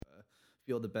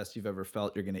feel the best you've ever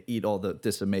felt. You're going to eat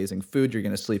this amazing food. You're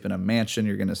going to sleep in a mansion.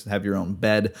 You're going to have your own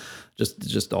bed.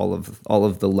 Just all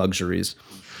of the luxuries.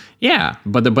 Yeah,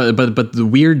 but the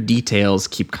weird details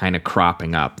keep kind of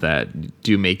cropping up that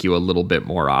do make you a little bit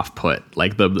more off put,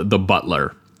 like the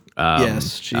butler.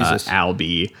 Yes, Jesus.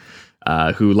 Albie,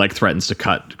 who like threatens to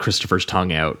cut Christopher's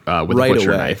tongue out with right a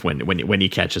butcher away. knife when he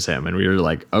catches him, and we were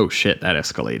like, oh shit, that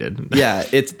escalated. Yeah,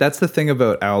 that's the thing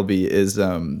about Albie is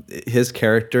his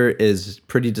character is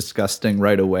pretty disgusting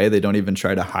right away. They don't even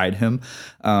try to hide him.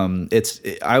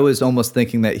 I was almost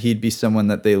thinking that he'd be someone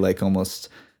that they like almost.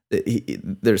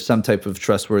 There's some type of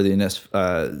trustworthiness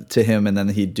to him, and then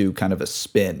he'd do kind of a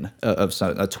spin of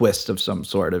a twist of some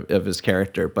sort of his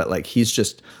character. But like he's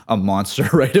just a monster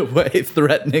right away,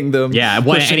 threatening them. Yeah,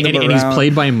 well, and he's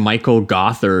played by Michael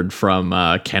Gothard from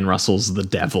Ken Russell's The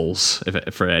Devils.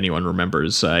 If for anyone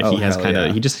remembers, he has kind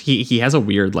of he has a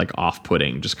weird like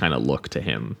off-putting just kind of look to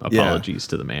him. Apologies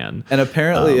to the man. And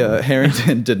apparently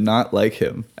Harrington did not like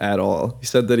him at all. He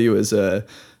said that he was a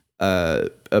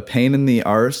pain in the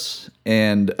arse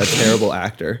and a terrible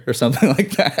actor or something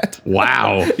like that.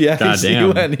 Wow. Yeah.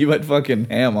 Goddamn. He went fucking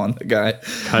ham on the guy.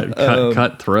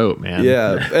 Cut throat, man.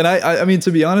 Yeah. And I mean,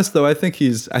 to be honest though, I think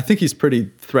he's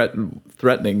pretty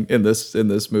threatening in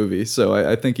this movie. So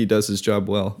I think he does his job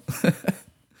well.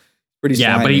 Pretty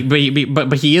slimy.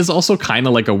 but he is also kind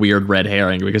of like a weird red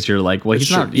herring, because you're like, well,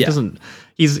 he's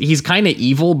kind of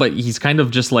evil, but he's kind of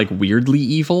just like weirdly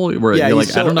evil, where you're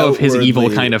like, I don't know if his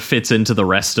evil kind of fits into the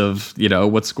rest of,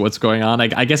 what's going on.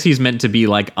 I guess he's meant to be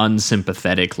like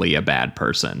unsympathetically a bad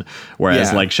person,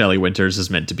 whereas like Shelley Winters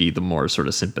is meant to be the more sort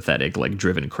of sympathetic, like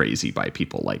driven crazy by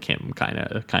people like him kind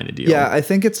of deal. Yeah, I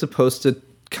think it's supposed to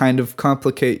kind of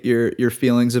complicate your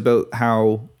feelings about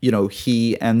how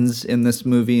he ends in this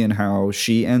movie and how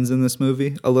she ends in this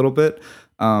movie a little bit.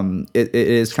 It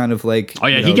is kind of like,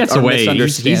 he gets away.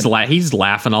 He's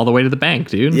laughing all the way to the bank,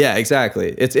 dude. Yeah,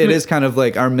 exactly. It is kind of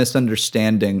like our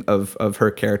misunderstanding of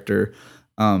her character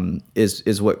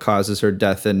is what causes her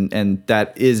death, and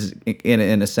that is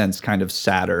in a sense kind of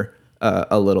sadder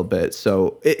a little bit.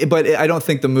 So, but I don't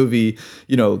think the movie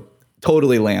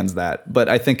totally lands that, but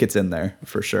I think it's in there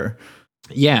for sure.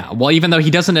 Yeah, well, even though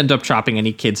he doesn't end up chopping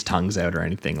any kids' tongues out or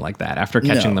anything like that after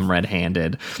catching them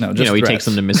red-handed, he takes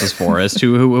them to Mrs. Forrest,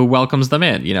 who welcomes them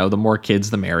in. The more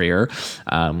kids, the merrier.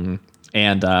 But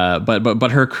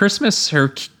her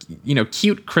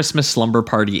cute Christmas slumber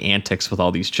party antics with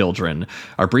all these children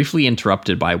are briefly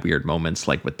interrupted by weird moments,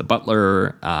 like with the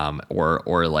butler,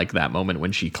 or like that moment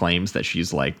when she claims that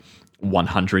she's like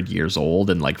 100 years old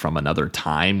and like from another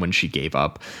time when she gave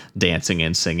up dancing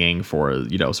and singing for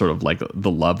sort of like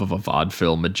the love of a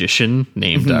vaudeville magician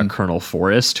named Colonel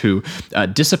Forrest, who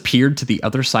disappeared to the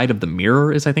other side of the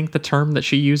mirror is I think the term that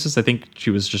she uses. I think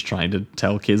she was just trying to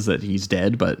tell kids that he's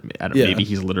dead, but maybe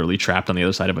he's literally trapped on the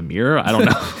other side of a mirror. I don't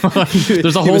know.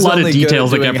 There's a whole lot of details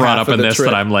that get brought up in this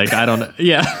that I'm like, I don't know.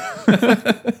 Yeah.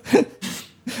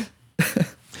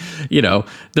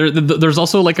 There's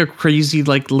also like a crazy,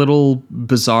 like little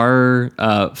bizarre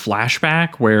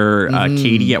flashback where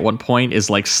Katie at one point is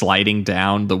like sliding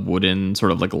down the wooden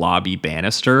sort of like lobby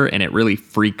banister, and it really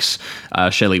freaks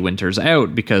Shelley Winters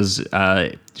out because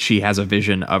she has a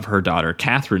vision of her daughter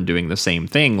Catherine doing the same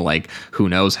thing, like who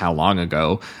knows how long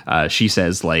ago. She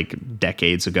says like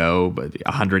decades ago, but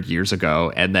 100 years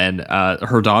ago, and then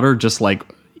her daughter just like,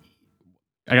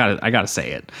 I gotta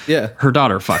say it. Yeah, her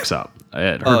daughter fucks up.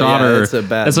 Her daughter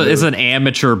is an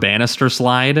amateur banister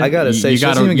slide. I gotta say, she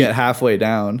doesn't even get halfway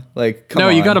down. Like, come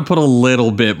on. You gotta put a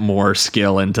little bit more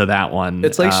skill into that one.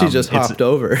 It's like she just hopped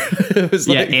over.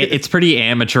 It's pretty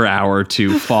amateur hour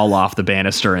to fall off the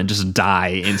banister and just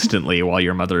die instantly while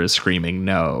your mother is screaming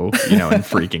no, and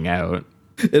freaking out.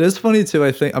 It is funny too.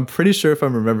 I'm pretty sure if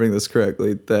I'm remembering this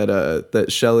correctly, that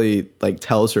Shelley like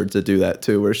tells her to do that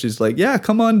too, where she's like, "Yeah,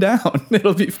 come on down,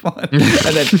 it'll be fun," and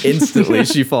then instantly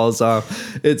she falls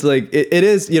off. It's like it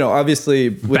is, obviously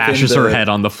bashes her head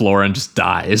on the floor and just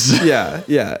dies. Yeah.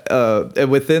 And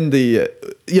within the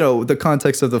the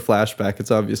context of the flashback,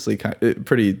 it's obviously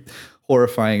pretty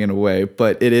horrifying in a way,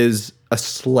 but it is a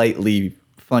slightly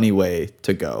funny way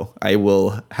to go. I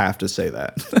will have to say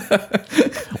that.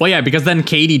 Well, yeah, because then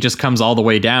Katie just comes all the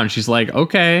way down. She's like,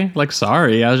 okay, like,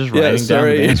 sorry, I was just writing down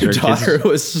the banister. Your daughter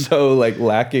was so like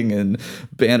lacking in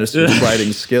banister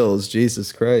sliding skills.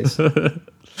 Jesus Christ.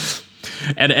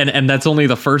 And that's only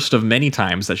the first of many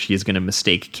times that she is going to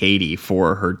mistake Katie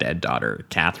for her dead daughter,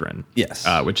 Catherine. Yes.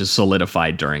 Which is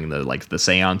solidified during the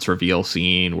seance reveal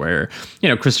scene where,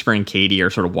 Christopher and Katie are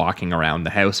sort of walking around the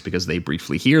house because they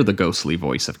briefly hear the ghostly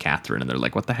voice of Catherine and they're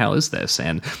like, what the hell is this?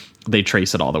 And they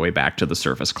trace it all the way back to the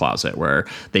surface closet where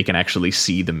they can actually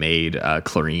see the maid,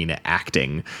 Clarine,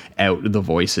 acting out the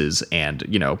voices and,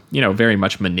 very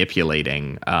much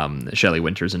manipulating Shelley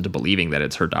Winters into believing that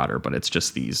it's her daughter, but it's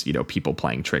just these, people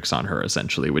playing tricks on her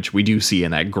essentially, which we do see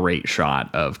in that great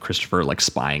shot of Christopher like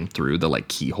spying through the like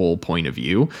keyhole point of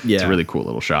view. Yeah. It's a really cool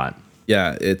little shot.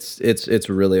 Yeah, it's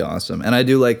really awesome. And I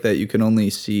do like that you can only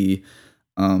see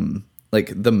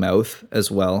like the mouth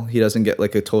as well. He doesn't get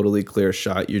like a totally clear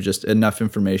shot. You're just enough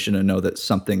information to know that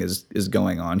something is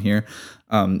going on here.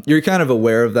 You're kind of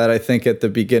aware of that, I think, at the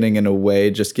beginning in a way,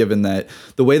 just given that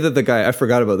the way that the guy, I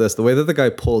forgot about this, the way that the guy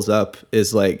pulls up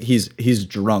is like he's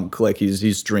drunk, like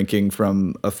he's drinking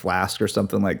from a flask or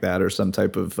something like that, or some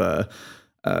type of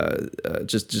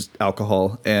just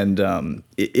alcohol, and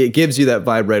it gives you that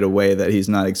vibe right away that he's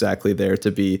not exactly there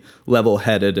to be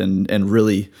level-headed and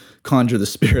really conjure the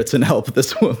spirits and help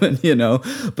this woman,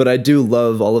 But I do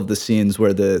love all of the scenes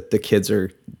where the kids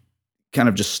are kind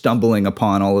of just stumbling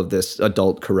upon all of this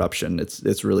adult corruption.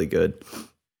 It's really good.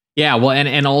 Yeah, well,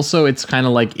 and also it's kind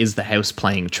of like, is the house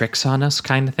playing tricks on us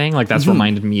kind of thing? Like that's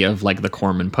reminded me of like the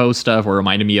Corman Poe stuff, or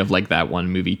reminded me of like that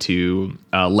one movie too,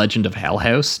 Legend of Hell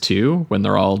House too, when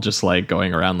they're all just like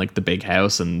going around like the big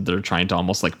house and they're trying to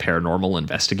almost like paranormal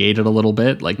investigate it a little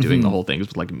bit, like doing the whole things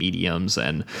with like mediums.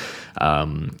 And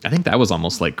I think that was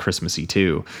almost like Christmassy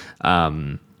too.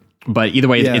 But either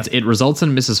way, it results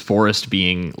in Mrs. Forrest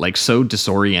being like so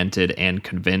disoriented and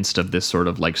convinced of this sort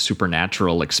of like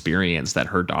supernatural experience that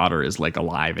her daughter is like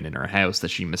alive and in her house that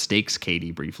she mistakes Katie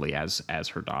briefly as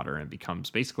her daughter and becomes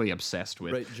basically obsessed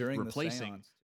with replacing